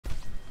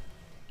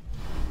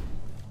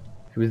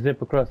Should we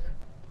zip across?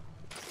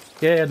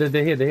 Yeah,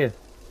 they're here, they're here.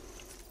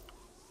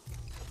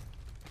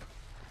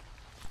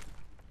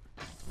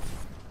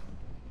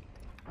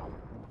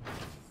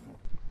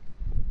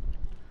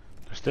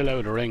 They're still out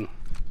of the ring.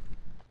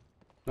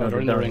 No, No, they're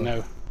in the ring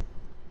now.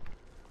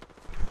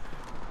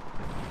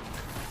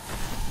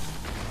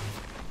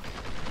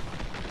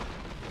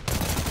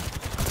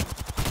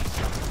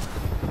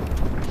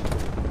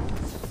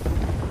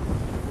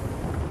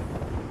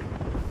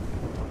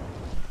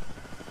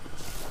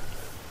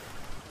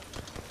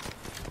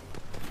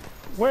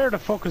 Where the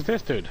fuck is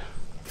this dude?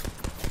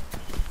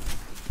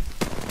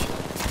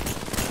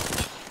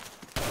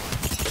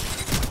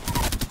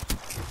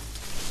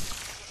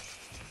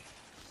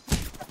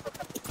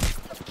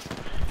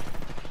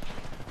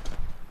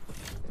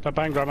 That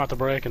bang drum after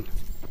breaking.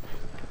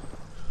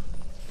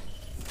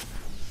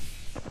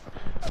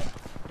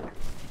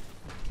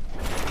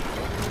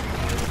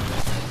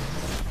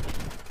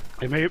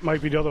 It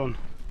might be the other one.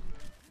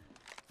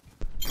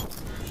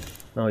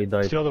 No, he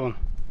died. It's the other one.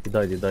 He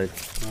died.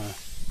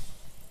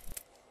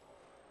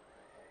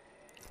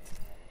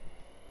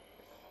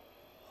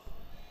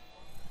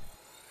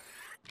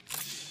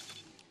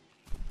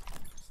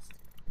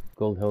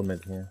 Gold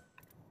helmet here.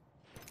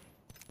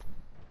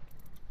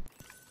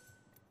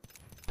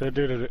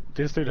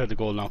 This dude had the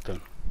gold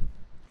knockdown.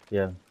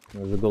 Yeah,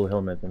 there's a gold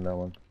helmet in that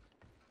one.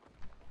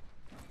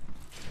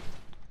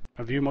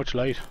 Have you much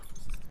light?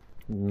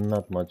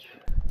 Not much.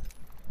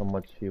 How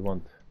much you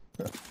want?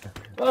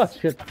 Oh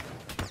shit!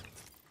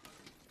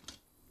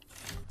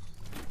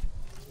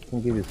 I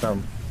can give you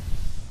some.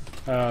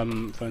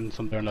 Find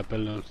some there in that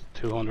building. It's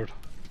 200.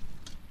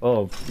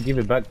 Oh, give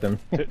it back then.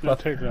 No,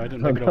 take it. I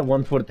didn't I pick it got up.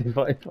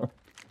 145.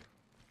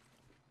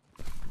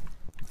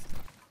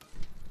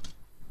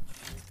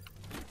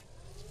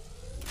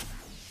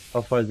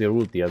 How far is your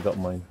route? I got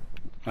mine.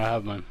 I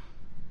have mine.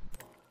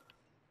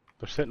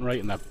 They're sitting right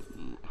in that.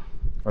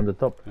 On the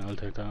top. Yeah, I'll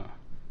take that.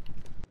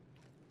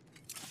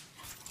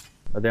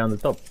 Are they on the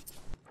top?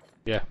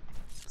 Yeah.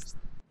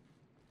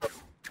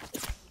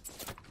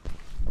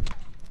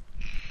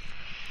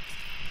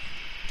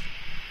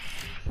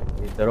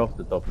 They're off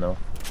the top now.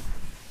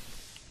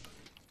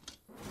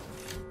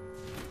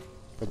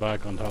 They're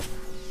back on top.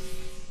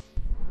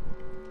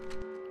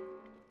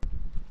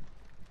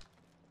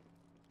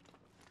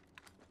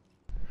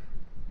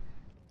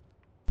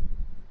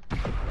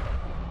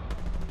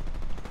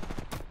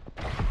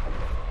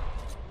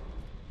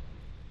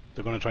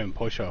 They're gonna try and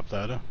push off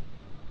that.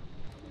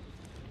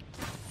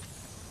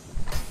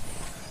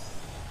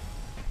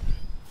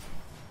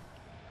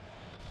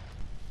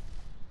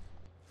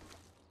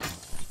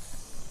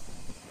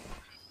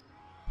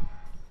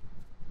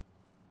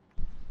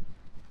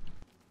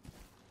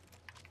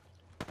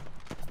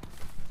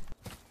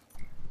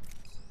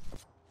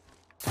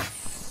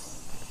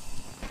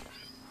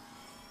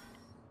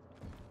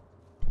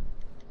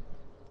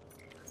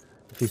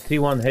 If you see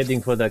one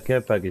heading for that care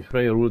package,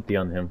 throw your ulti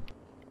on him.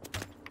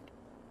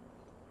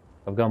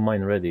 I've got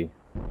mine ready.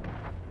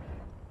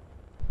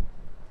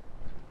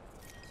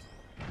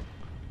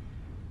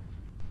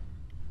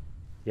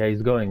 Yeah,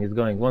 he's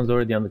going. One's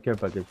already on the care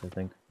package, I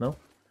think. No?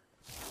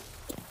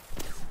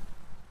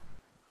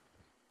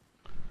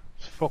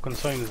 This fucking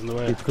sign is in the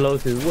way. He's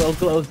close, he's well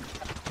close.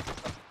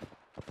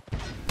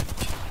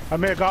 I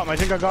may have got him. I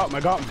think I got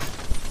him.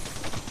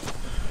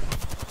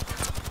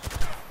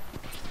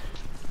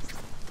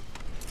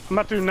 I'm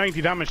not doing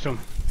 90 damage to him.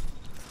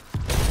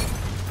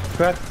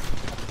 Crack.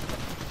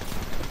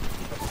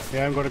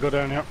 Yeah, I'm gonna go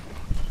down here.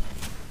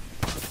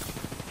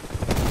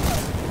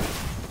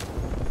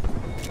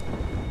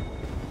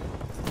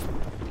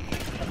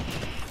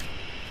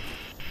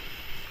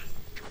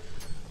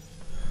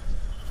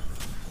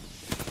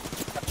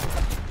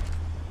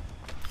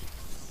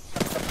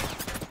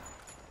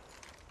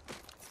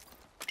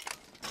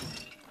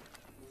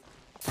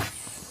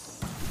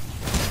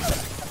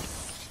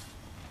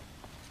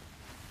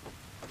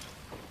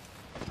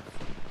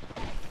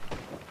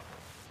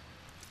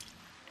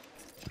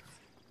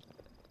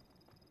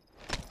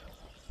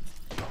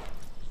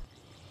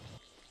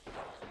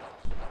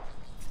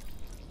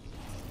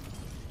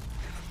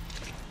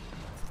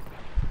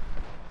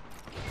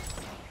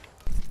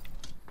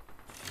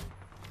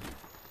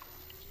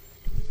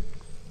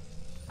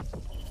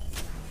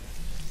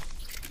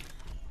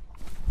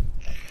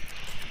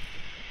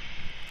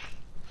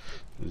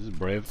 This is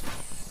brave.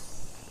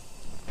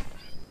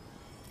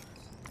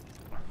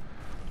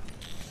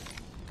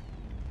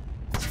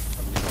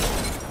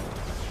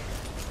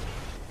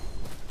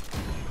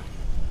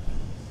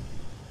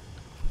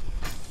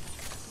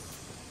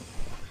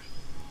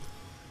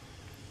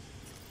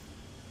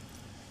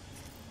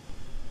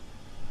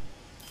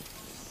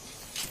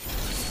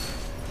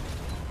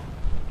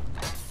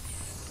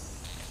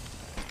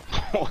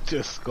 Oh,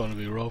 this is gonna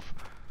be rough.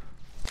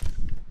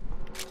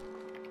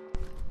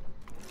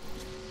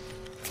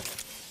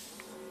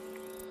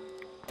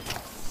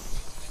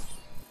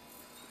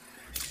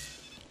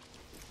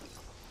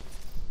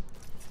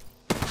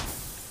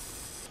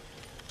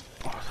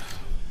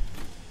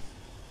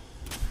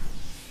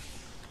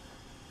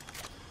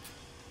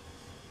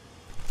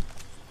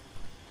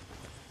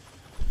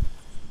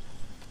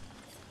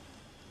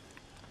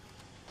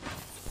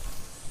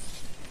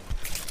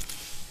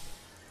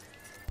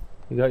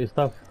 You got your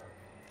stuff?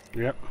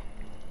 Yep.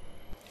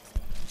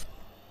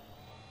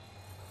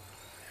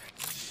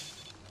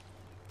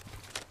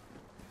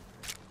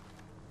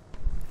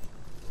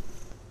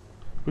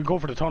 We go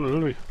for the tunnel,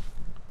 will we?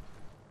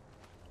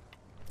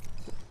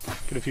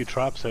 Get a few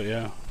traps out,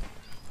 yeah.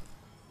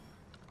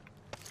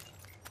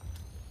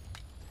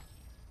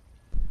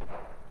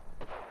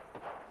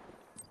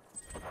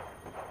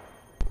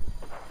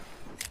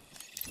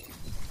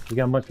 You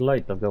got much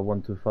light? I've got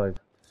 125.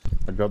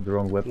 I dropped the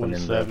wrong weapon in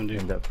 170.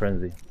 that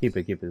frenzy. Keep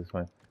it, it's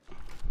fine.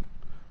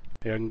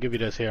 Here, I can give you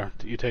this here.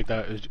 You take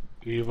that.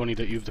 You've only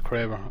that you've the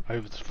Kraber. I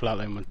have the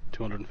flatline with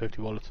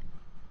 250 bullets.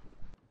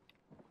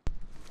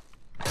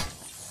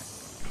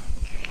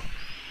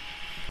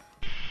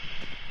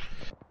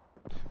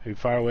 Are you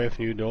far away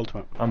from you, the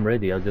ultimate? I'm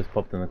ready, I just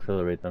popped an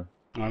accelerator.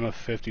 I'm at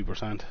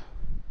 50%.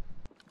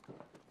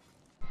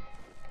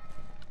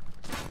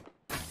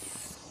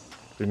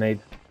 Grenade.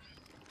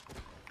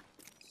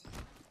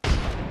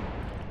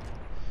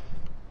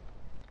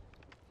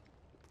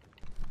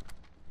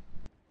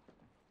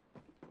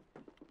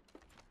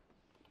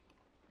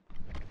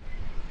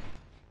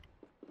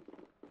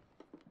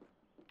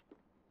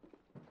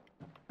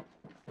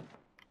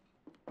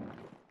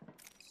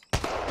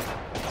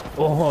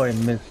 Oh, I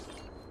missed.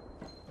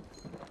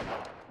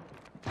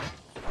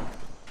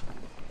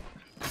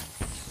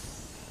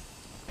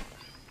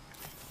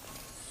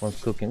 One's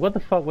cooking. What the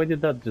fuck? Why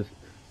did that just...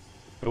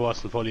 It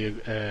wasn't fully.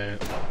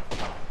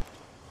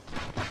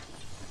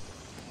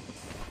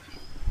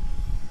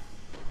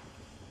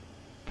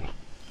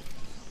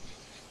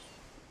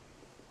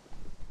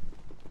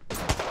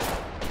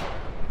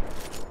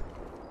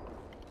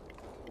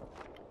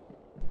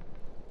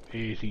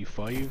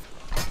 $85.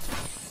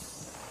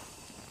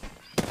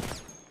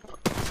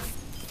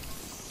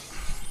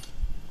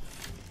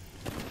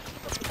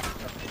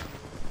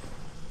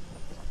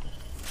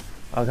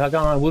 I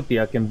got my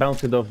whoopie, I can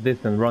bounce it off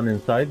this and run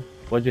inside.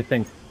 What do you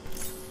think?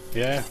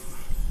 Yeah.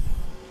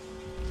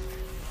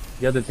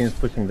 The other team's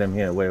pushing them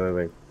here.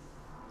 Wait.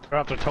 They're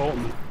after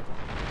totem.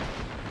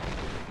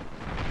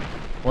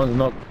 One's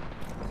knocked.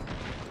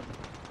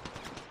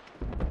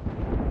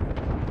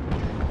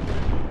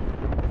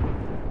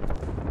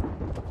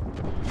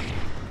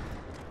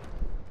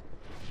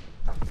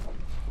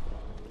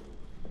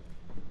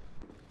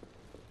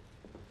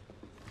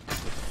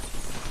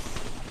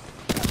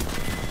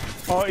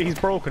 Oh, he's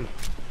broken.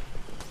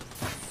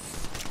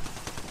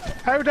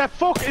 How the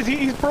fuck is he?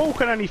 He's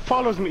broken and he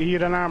follows me. He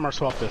had an armor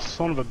swap, this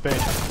son of a bitch.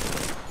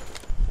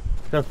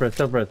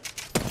 Self-res.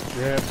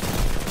 Yeah.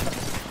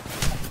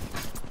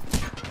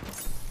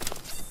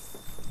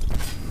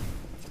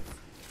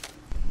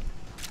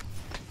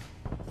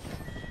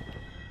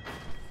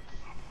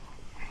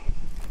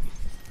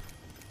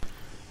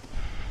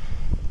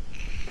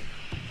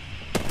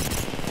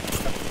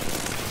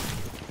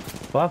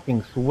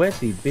 Fucking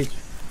sweaty bitch.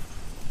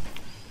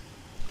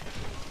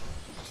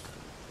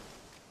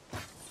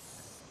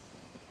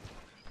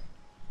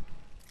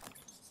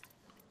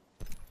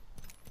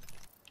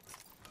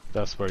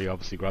 That's where he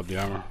obviously grabbed the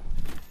armor.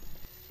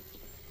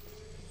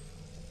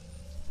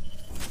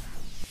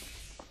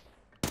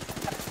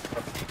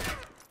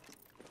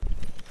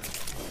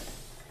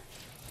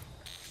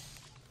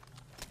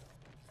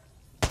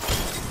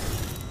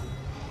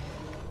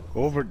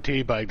 Over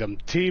teabagged him.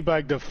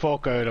 Teabagged the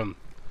fuck out of him.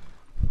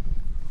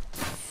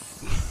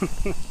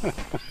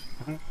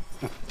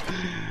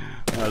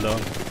 Well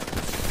done.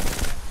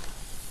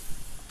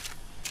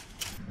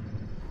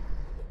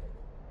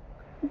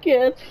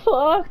 Get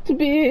fucked,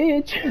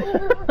 bitch.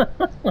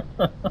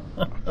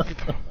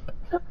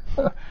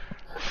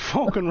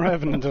 Fucking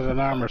Revenant did an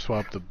armor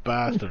swap, the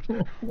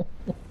bastard.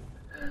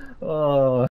 Oh.